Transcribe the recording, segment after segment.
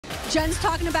Jen's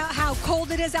talking about how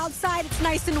cold it is outside. It's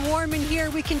nice and warm in here.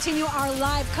 We continue our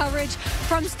live coverage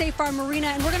from State Farm Arena,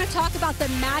 and we're going to talk about the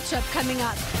matchup coming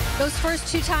up. Those first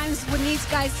two times when these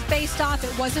guys faced off,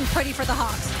 it wasn't pretty for the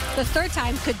Hawks. The third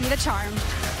time could be the charm.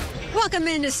 Welcome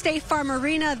into State Farm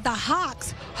Arena. The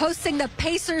Hawks hosting the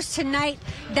Pacers tonight.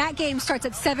 That game starts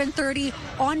at 7:30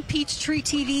 on Peachtree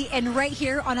TV and right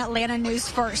here on Atlanta News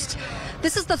First.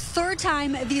 This is the third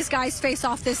time these guys face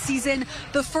off this season.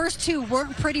 The first two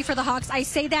weren't pretty for the Hawks. I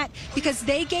say that because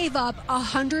they gave up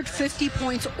 150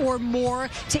 points or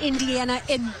more to Indiana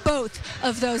in both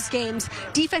of those games.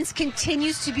 Defense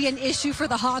continues to be an issue for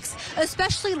the Hawks,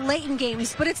 especially late in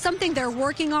games, but it's something they're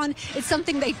working on. It's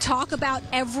something they talk about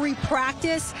every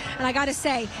practice, and I gotta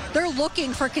say, they're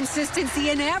looking for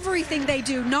consistency in everything they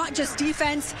do, not just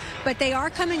defense, but they are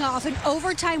coming off an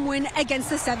overtime win against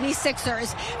the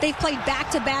 76ers. They've played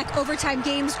back-to-back overtime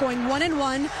games, going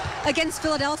 1-1 against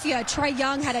Philadelphia. Trae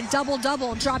Young had a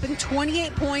double-double, dropping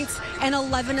 28 points and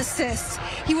 11 assists.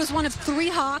 He was one of 3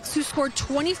 Hawks who scored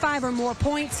 25 or more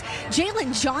points.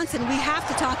 Jalen Johnson, we have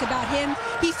to talk about him.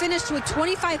 He finished with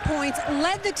 25 points,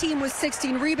 led the team with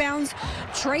 16 rebounds.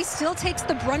 Trae still takes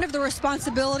the brunt of the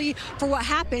responsibility for what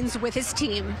happens with his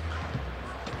team.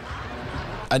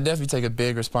 I definitely take a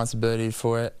big responsibility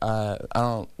for it. I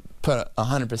don't put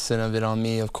 100% of it on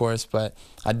me, of course, but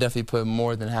I definitely put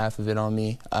more than half of it on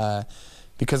me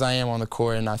because I am on the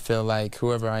court, and I feel like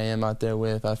whoever I am out there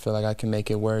with, I feel like I can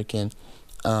make it work. And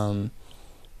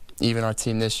even our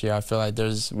team this year, I feel like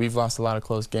we've lost a lot of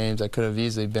close games that could have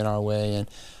easily been our way, and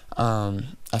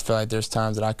I feel like there's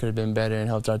times that I could have been better and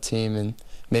helped our team, and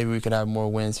maybe we could have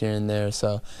more wins here and there.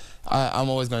 So I'm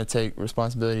always going to take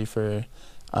responsibility for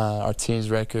our team's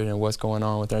record and what's going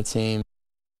on with our team.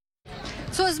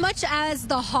 So as much as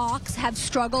the Hawks have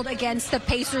struggled against the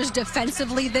Pacers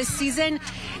defensively this season,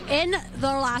 in the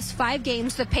last 5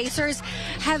 games, the Pacers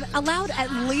have allowed at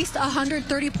least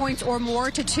 130 points or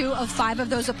more to 2 of 5 of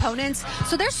those opponents.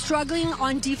 So they're struggling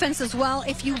on defense as well.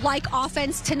 If you like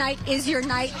offense, tonight is your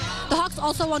night. The Hawks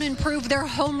also want to improve their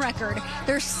home record.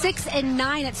 They're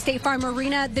 6-9 at State Farm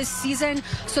Arena this season.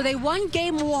 So they won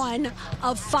game 1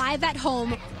 of 5 at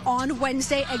home on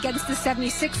Wednesday against the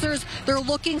 76ers. They're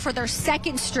looking for their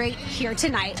second straight here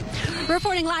tonight.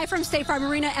 Reporting live from State Farm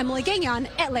Arena, Emily Gagnon,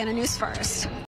 Atlanta News First.